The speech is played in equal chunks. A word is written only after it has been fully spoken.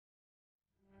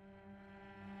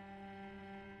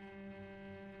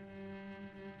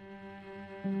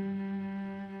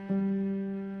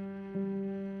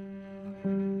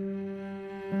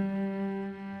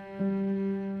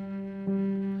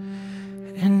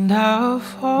And I'll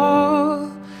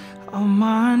fall on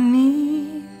my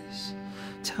knees.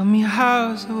 Tell me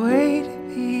how's the way to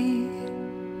be.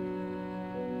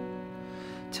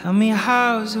 Tell me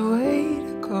how's the way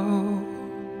to go.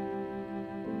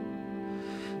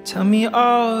 Tell me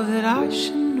all that I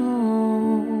should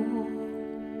know.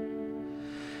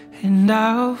 And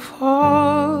I'll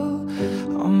fall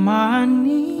on my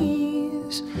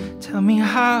knees. Tell me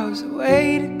how's the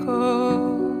way to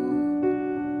go.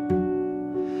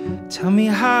 Tell me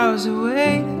how's the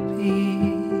way to be,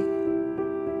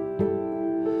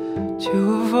 to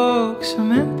evoke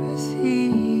some empathy.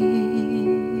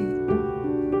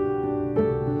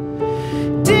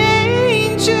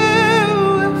 Danger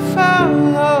will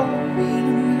follow me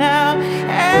now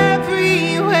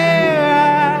everywhere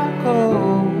I go.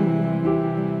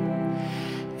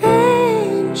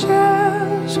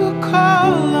 Angels will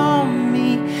call on me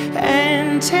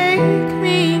and take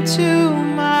me to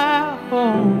my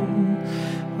home.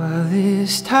 Well,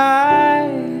 this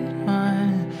tired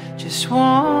mind just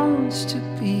wants to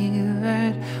be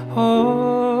let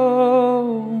home.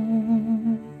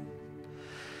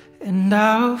 And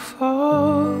I'll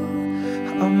fall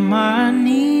on my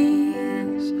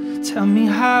knees. Tell me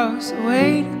how's the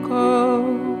way to go.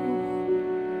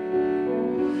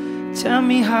 Tell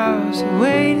me how's the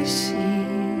way to see,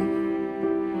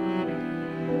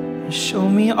 and show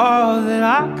me all that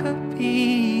I could be.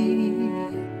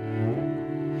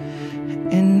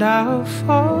 And I'll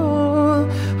fall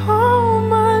on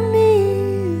my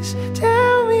knees.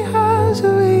 Tell me how's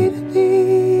the way to be,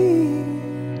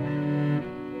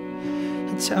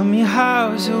 and tell me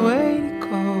how's the way to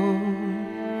go.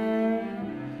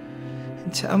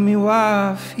 And tell me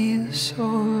why I feel so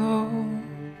low.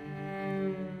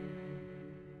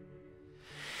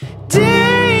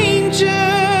 Danger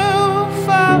will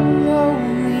follow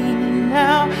me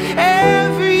now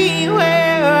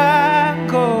everywhere I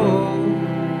go.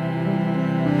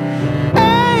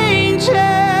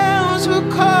 Angels will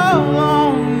call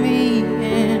on me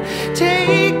and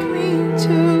take me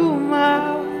to my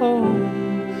home.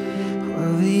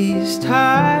 Well, these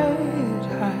tired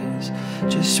eyes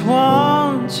just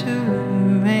want to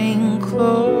remain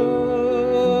closed.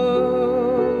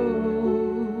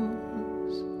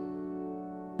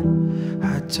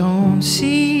 I don't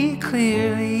see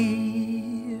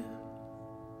clearly,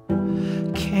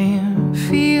 can't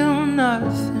feel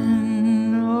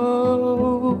nothing.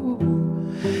 Oh,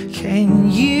 can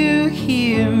you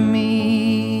hear me?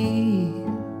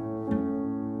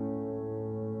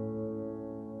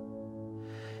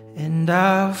 And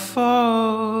I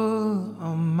fall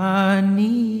on my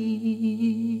knees.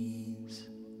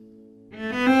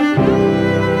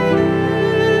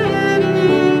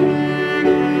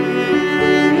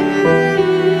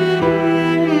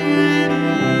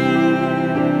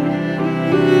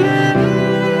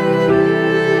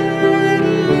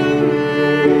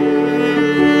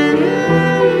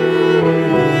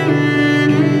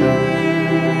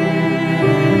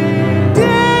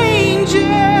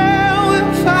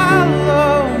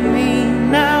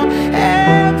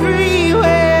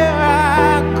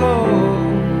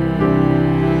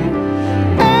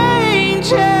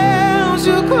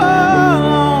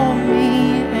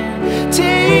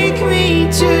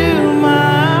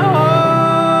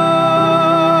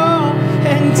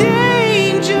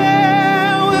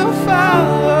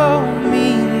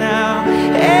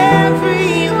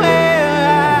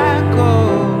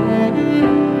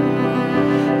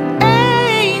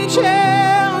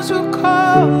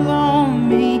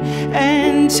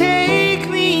 Take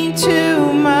me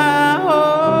to my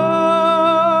home.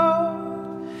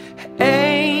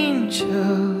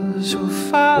 Angels will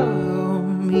follow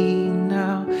me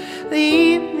now,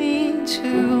 lead me to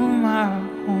my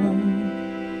home.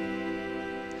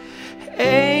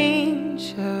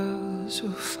 Angels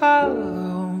will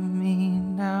follow me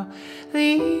now,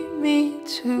 lead me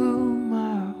to